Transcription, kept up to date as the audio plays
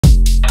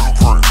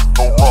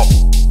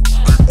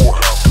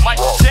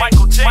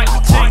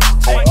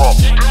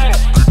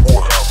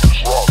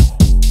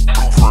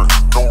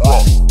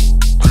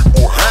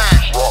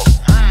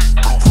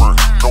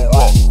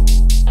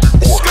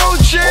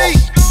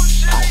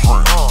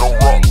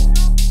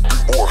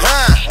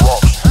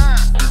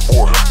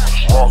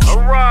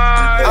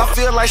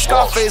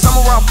Scarface, I'm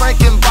around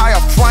Franken by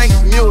a Frank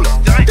Mueller.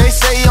 They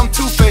say I'm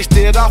two-faced,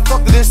 did I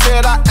fucked it and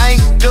said I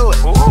ain't do it.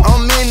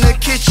 I'm in the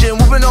kitchen,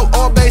 whooping up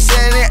all bass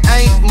and it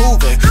ain't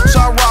moving. So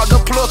I rock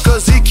the plug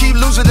cause he keep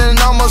losing and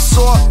I'm a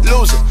sore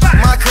loser.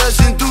 My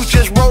cousin Duke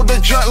just rolled the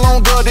joint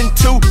longer than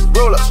 2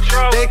 rulers.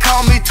 They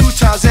call me 2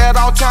 times, at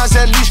all times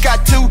at least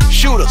got 2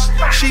 shooters.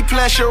 She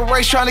playing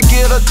charades trying to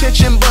get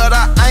attention, but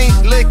I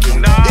ain't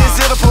licking. Is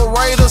it a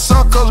parade or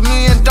something? Cause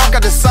me and Doc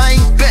got the same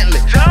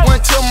Bentley.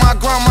 Went to my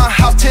grandma's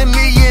house, 10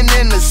 million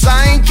in the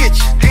same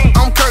kitchen.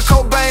 I'm Kurt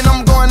Cobain,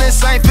 I'm going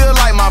insane, feel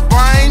like my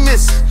brain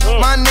missing.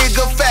 My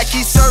nigga fat,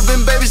 he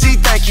serving babies, he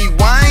think he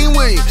Wayne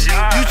Williams.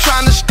 You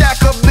trying to stack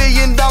 $1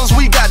 billion,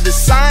 we got the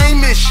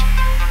same mission.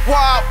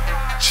 Wow.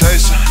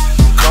 Chasing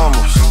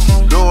commas,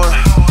 doing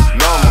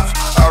numbers.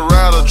 I'd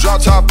rather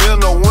drop top in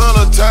the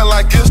winter time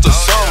like it's the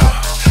summer.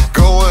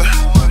 Go and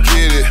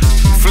get it,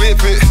 flip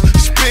it,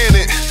 spin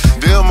it.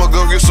 Then I'ma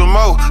go get some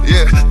more,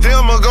 yeah. Then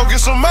I'ma go get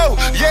some more,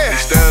 yeah. We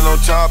standing on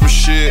top of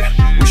shit.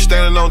 We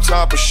standing on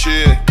top of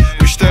shit.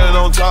 We standing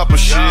on top of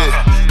shit.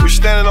 We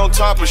standing on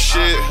top of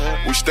shit.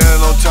 We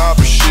standing on top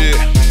of shit.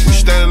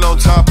 We standing on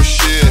top of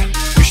shit.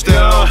 We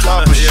standing on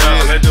top of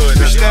shit.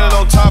 We standing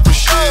on top of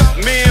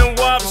shit. Me and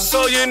Wop,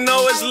 so you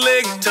know it's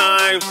lick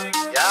time.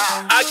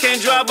 I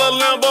can't drive a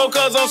Lambo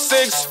cause I'm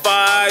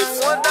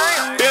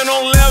 6'5". Been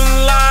on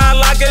 11 line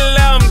like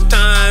 11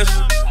 times.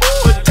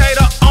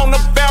 Potato on the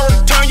barrel,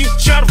 turn you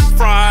cheddar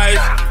fries.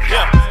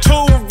 2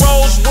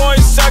 Rolls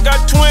Royce, I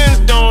got twins,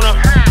 don't I?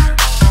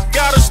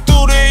 Got a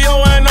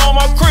studio and all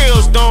my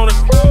cribs, don't I?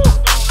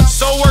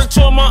 So work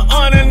to my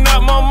aunt and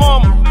not my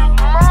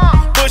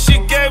mama. But she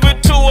gave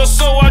it to her,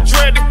 so I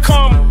dread to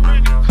come.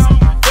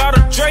 Got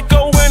a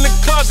Draco in the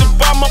closet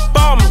by my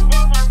bomber.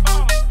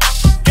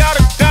 Got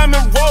a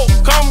diamond rope,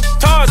 come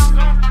toss it.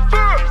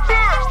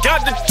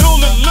 Got the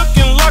jeweler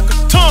looking like a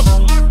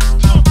tumble.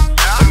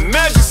 And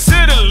Magic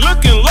City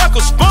looking like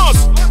a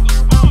sponsor.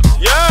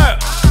 Yeah.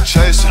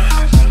 Chasing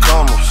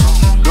commas,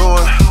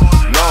 doing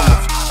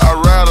numbers.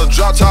 I'd rather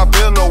drop top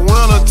in the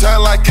winter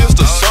time like it's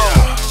the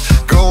summer.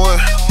 Go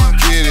and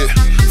get it,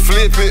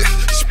 flip it,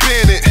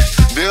 spin it.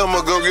 Then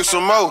I'ma go get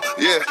some more,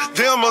 yeah.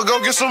 Then I'ma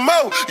go get some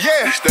more,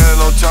 yeah. We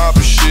standing on top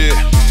of shit.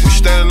 We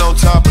standing on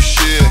top of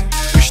shit.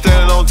 We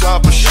standing on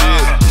top of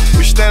shit.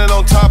 We standing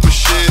on top of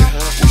shit.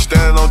 We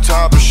standing on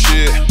top of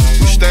shit.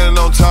 We standing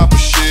on top of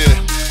shit.